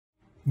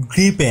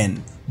Gripen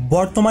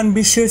বর্তমান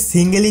বিশ্বের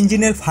single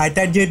ইঞ্জিনের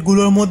ফাইটার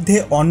জেটগুলোর মধ্যে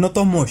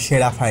অন্যতম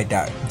সেরা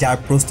ফাইটার, যার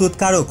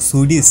প্রস্তুতকারক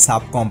সুইডিশ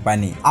সাব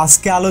কোম্পানি।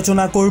 আজকে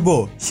আলোচনা করব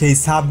সেই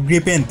সাব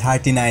গ্রিপেন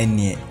 39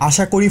 নিয়ে।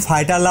 আশা করি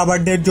ফাইটার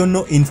লাভারদের জন্য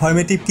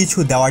ইনফরমেটিভ কিছু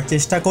দেওয়ার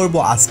চেষ্টা করব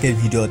আজকের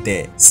ভিডিওতে।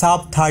 সাব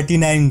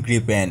 39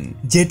 গ্রিপেন,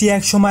 যেটি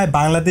একসময়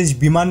বাংলাদেশ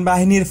বিমান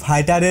বাহিনীর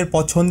ফাইটারের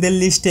পছন্দের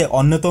লিস্টে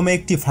অন্যতম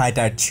একটি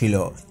ফাইটার ছিল,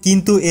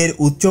 কিন্তু এর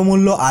উচ্চ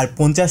মূল্য আর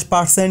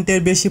 50%-এর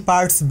বেশি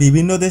পার্টস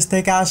বিভিন্ন দেশ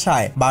থেকে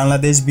আসায়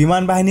বাংলাদেশ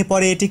বিমান বাহিনী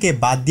পরে এটিকে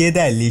বাদ দিয়ে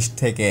দেয় লিস্ট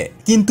থেকে।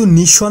 কিন্তু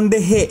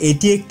নিঃসন্দেহে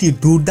এটি একটি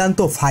দুর্দান্ত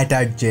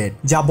ফাইটার জেট,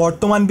 যা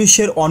বর্তমান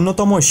বিশ্বের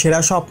অন্যতম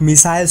সেরা সব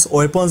মিসাইলস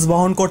ওয়েপন্স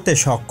বহন করতে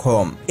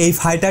সক্ষম। এই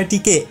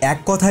ফাইটারটিকে এক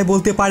কথায়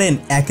বলতে পারেন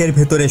একের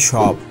ভেতরে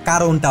সব।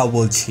 কারণটাও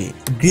বলছি।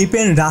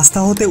 গ্রিপেন রাস্তা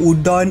হতে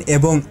উড্ডয়ন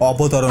এবং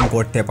অবতরণ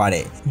করতে পারে।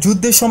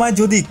 যুদ্ধের সময়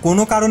যদি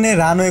কোনো কারণে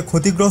রানওয়ে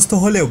ক্ষতিগ্রস্ত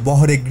হলেও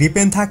বহরে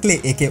গ্রিপেন থাকলে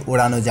একে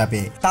ওড়ানো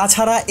যাবে।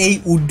 তাছাড়া এই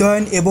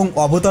উড্ডয়ন এবং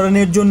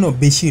অবতরণের জন্য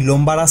বেশি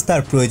লম্বা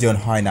রাস্তার প্রয়োজন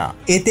হয় না।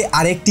 এতে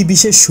আরেকটি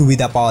বিশেষ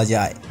সুবিধা পাওয়া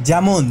যায়,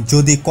 যেমন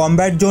যদি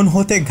কমব্যাট জোন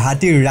হতে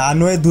ঘাঁটির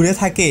রানওয়ে দূরে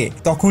থাকে,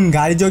 তখন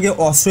গাড়িযোগে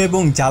অস্ত্র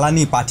এবং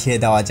জ্বালানি পাঠিয়ে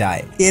দেওয়া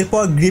যায়।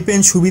 এরপর গ্রিপেন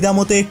সুবিধা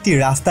মতো একটি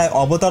রাস্তায়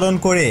অবতরণ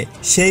করে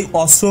সেই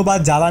অস্ত্র বা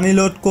জ্বালানি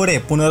লোড করে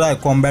পুনরায়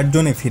কমব্যাট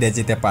জোনে ফিরে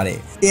যেতে পারে।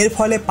 এর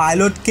ফলে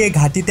পাইলটকে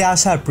ঘাঁটিতে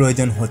আসার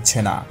প্রয়োজন হচ্ছে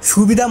না।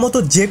 সুবিধা মতো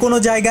যে কোনো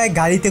জায়গায়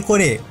গাড়িতে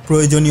করে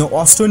প্রয়োজনীয়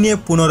অস্ত্র নিয়ে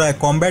পুনরায়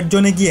কমব্যাট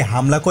জোনে গিয়ে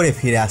হামলা করে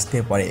ফিরে আসতে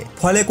পারে।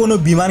 ফলে কোনো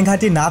বিমান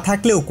ঘাঁটি না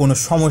থাকলেও কোনো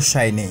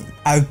সমস্যাই নেই।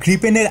 আর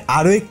গ্রিপেনের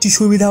আরও একটি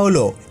সুবিধা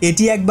হলো,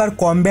 এটি একবার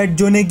কমব্যাট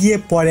জোনে গিয়ে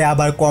পরে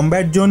আবার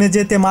কমব্যাট জোনে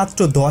যেতে মাত্র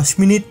 10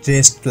 মিনিট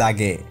রেস্ট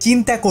লাগে।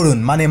 চিন্তা করুন,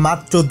 মানে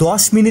মাত্র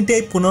 10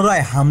 মিনিটেই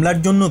পুনরায় হামলার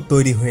জন্য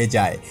তৈরি হয়ে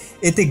যায়।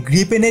 এতে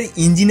গ্রিপেনের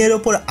ইঞ্জিনের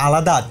ওপর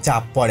আলাদা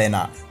চাপ পড়ে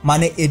না,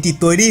 মানে এটি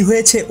তৈরি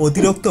হয়েছে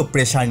অতিরিক্ত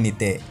প্রেসার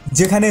নিতে।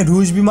 যেখানে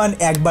রুশ বিমান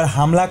একবার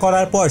হামলা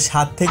করার পর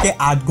 7 থেকে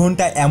 8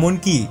 ঘন্টা,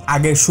 এমনকি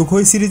আগের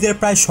সুখোই সিরিজের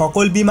প্রায়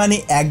সকল বিমানই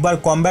একবার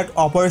কমব্যাট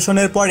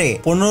অপারেশনের পরে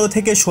 15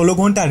 থেকে 16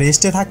 ঘন্টা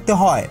রেস্টে থাকতে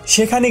হয়,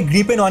 সেখানে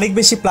গ্রিপেন অনেক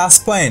বেশি প্লাস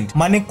পয়েন্ট।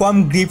 মানে কম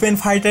গ্রিপেন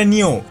ফাইটার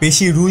নিয়েও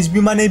বেশি রুশ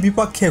বিমানের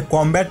বিপক্ষে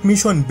কমব্যাট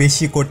মিশন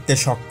বেশি করতে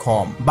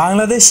সক্ষম।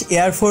 বাংলাদেশ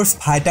এয়ারফোর্স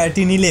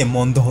ফাইটারটি নিলে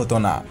মন্দ হতো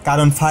না,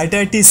 কারণ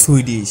ফাইটারটি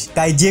সুইডিশ।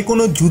 তাই যে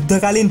কোনো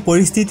যুদ্ধকালীন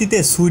পরিস্থিতিতে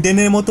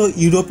সুইডেনের মতো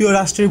ইউরোপীয়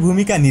রাষ্ট্রের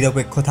ভূমিকা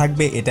নিরপেক্ষ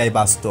থাকবে, এটাই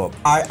বাস্তব।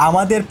 আর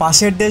আমাদের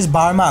পাশের দেশ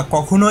বার্মা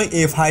কখনোই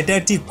এই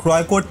ফাইটারটি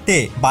ক্রয় করতে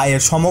বা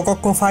এর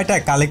সমকক্ষ ফাইটার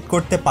কালেক্ট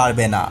করতে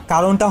পারবে না।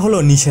 কারণটা হলো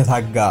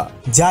নিষেধাজ্ঞা।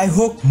 যাই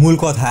হোক, মূল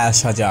কথায়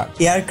আসা যাক।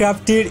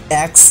 এয়ারক্রাফটটির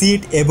 1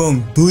 সিট এবং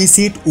 2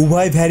 সিট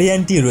উভয়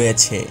ভ্যারিয়েন্টই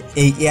রয়েছে।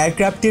 এই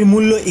এয়ারক্রাফটটির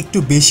মূল্য একটু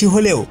বেশি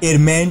হলেও এর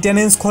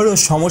মেইনটেনেন্স খরচ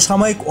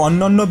সমসাময়িক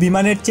অন্যান্য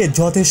বিমানের চেয়ে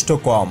যথেষ্ট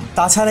কম।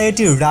 তাছাড়া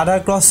এটির রাডার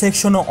ক্রস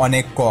সেকশনও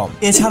অনেক কম।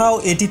 এছাড়াও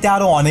এটিতে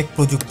আরও অনেক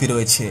প্রযুক্তি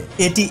রয়েছে।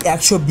 এটি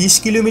 120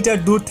 কিলোমিটার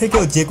দূর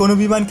থেকেও যে কোনো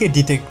বিমানকে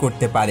ডিটেক্ট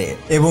করতে পারে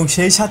এবং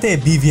সেই সাথে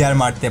বিভিআর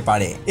মারতে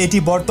পারে। এটি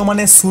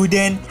বর্তমানে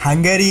সুইডেন,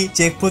 হাঙ্গেরি,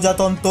 চেক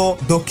প্রজাতন্ত্র,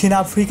 দক্ষিণ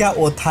আফ্রিকা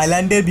ও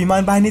থাইল্যান্ডের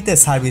বিমান বাহিনীতে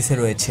সার্ভিসে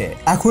রয়েছে।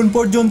 এখন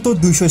পর্যন্ত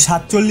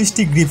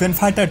 247টি গ্রিপেন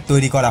ফাইটার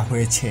তৈরি করা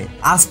হয়েছে।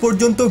 আজ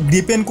পর্যন্ত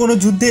গ্রিপেন কোনো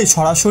যুদ্ধে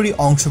সরাসরি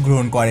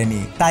অংশগ্রহণ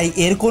করেনি, তাই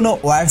এর কোনো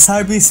ওয়ার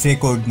সার্ভিস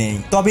রেকর্ড নেই।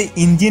 তবে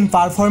ইঞ্জিন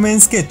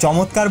পারফরমেন্সকে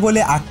চমৎকার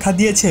বলে আখ্যা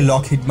দিয়েছে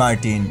লকহিড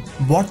মার্টিন।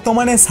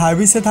 বর্তমানে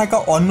সার্ভিসে থাকা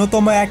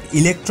অন্যতম এক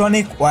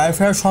ইলেকট্রনিক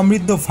ওয়ারফেয়ার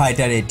সমৃদ্ধ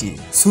ফাইটার এটি।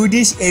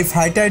 সুইডিশ এই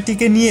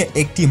ফাইটারটিকে নিয়ে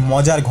একটি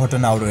মজার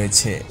ঘটনাও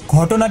রয়েছে।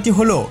 ঘটনাটি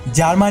হলো,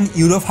 জার্মান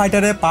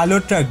ইউরোফাইটারের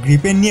পাইলটরা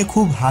গ্রিপেন নিয়ে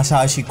খুব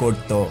হাসাহাসি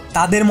করত।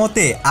 তাদের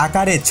মতে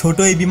আকারে ছোট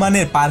এই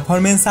বিমানের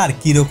পারফরমেন্স আর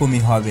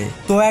কিরকমই হবে।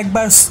 তো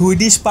একবার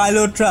সুইডিশ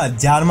পাইলটরা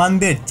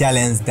জার্মানদের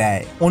চ্যালেঞ্জ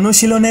দেয়।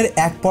 অনুশীলনের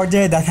এক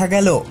পর্যায়ে দেখা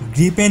গেল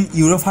গ্রিপেন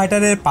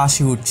ইউরোফাইটারের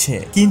পাশে উঠছে,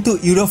 কিন্তু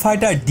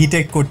ইউরোফাইটার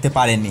ডিটেক্ট করতে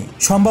পারেনি।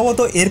 সম্ভবত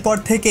এরপর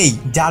থেকেই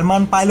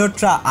জার্মান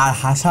পাইলটরা আর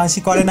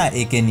হাসাহাসি করে না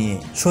একে নিয়ে।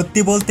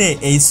 সত্যি বলতে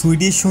এই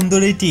সুইডিশ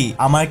সুন্দরীটি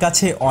আমার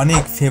কাছে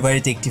অনেক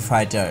ফেভারিট একটি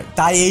ফাইটার,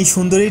 তাই এই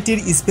সুন্দরীটির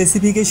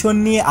স্পেসিফিকেশন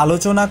নিয়ে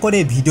আলোচনা করে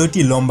ভিডিওটি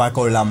লম্বা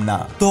করলাম না।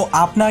 তো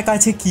আপনার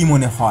কাছে কি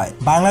মনে হয়,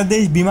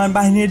 বাংলাদেশ বিমান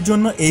বাহিনীর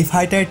জন্য এই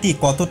ফাইটারটি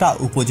কতটা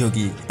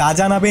উপযোগী তা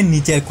জানাবেন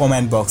নিচের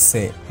কমেন্ট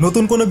বক্সে।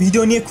 নতুন কোনো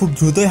ভিডিও নিয়ে খুব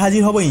দ্রুতই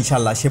হাজির হব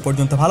ইনশাল্লাহ। সে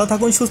পর্যন্ত ভালো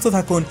থাকুন, সুস্থ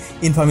থাকুন,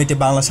 ইনফরমেটিভ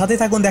বাংলার সাথে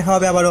থাকুন। দেখা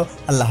হবে আবারও।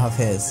 আল্লাহ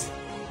হাফেজ।